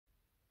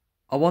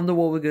I wonder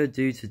what we're gonna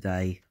do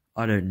today.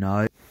 I don't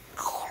know.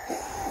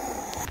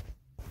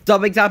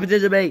 Something's happened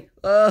to me!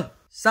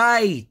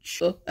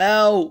 Sage!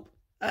 Help!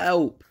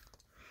 Help!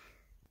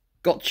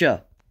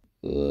 Gotcha!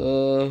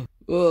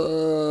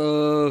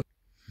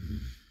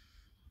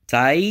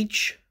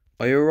 Sage?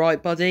 Are you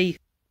alright, buddy?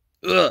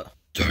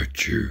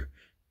 Don't you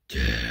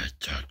dare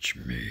touch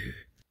me.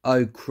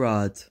 Oh,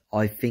 crud.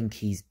 I think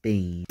he's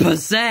been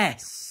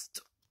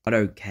possessed! I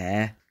don't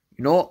care.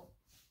 You know what?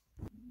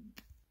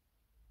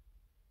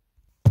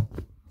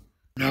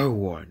 No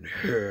one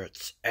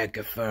hurts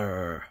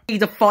Agatha. Need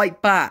to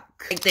fight back.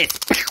 Like this.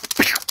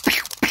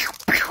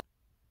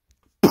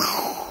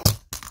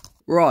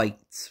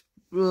 Right.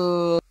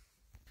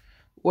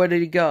 Where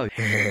did he go?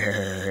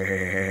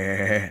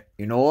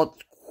 You know what?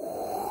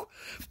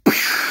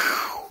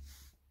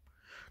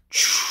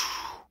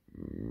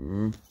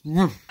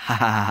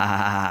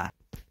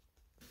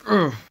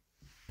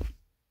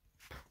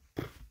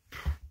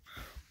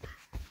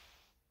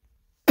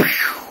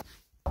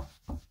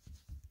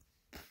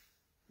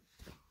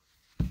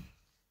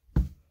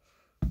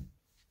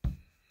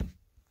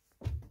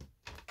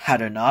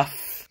 Had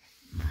enough.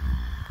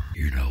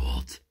 You know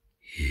what?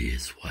 He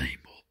is way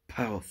more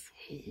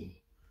powerful.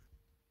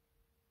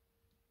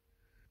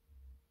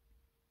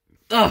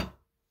 Ugh!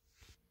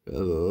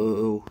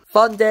 Oh.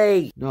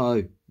 Fundy!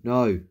 No,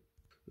 no.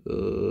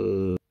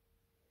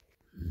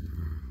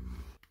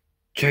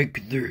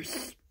 Take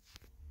this.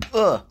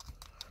 Ugh.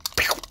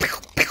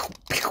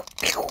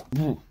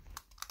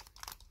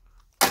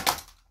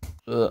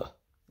 Ugh.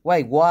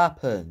 Wait, what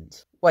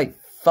happened? Wait,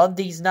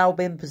 Fundy's now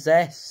been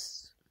possessed?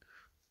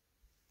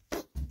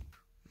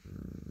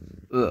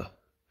 Ugh.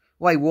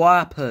 Wait, what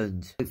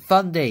happened? Wait,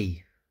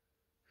 Fundy.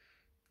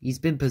 He's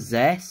been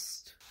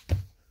possessed?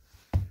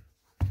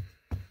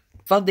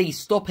 Fundy,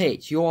 stop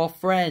it. You're our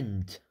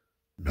friend.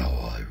 No,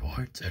 I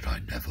won't, and I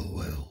never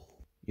will.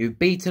 You've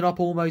beaten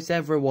up almost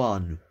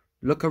everyone.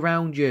 Look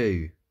around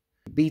you.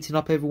 You've beaten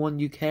up everyone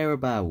you care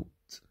about.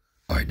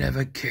 I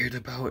never cared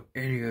about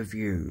any of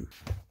you.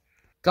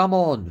 Come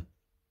on.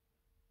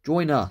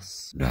 Join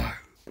us. No.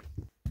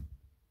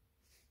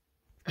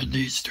 And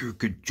these two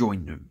could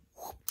join them.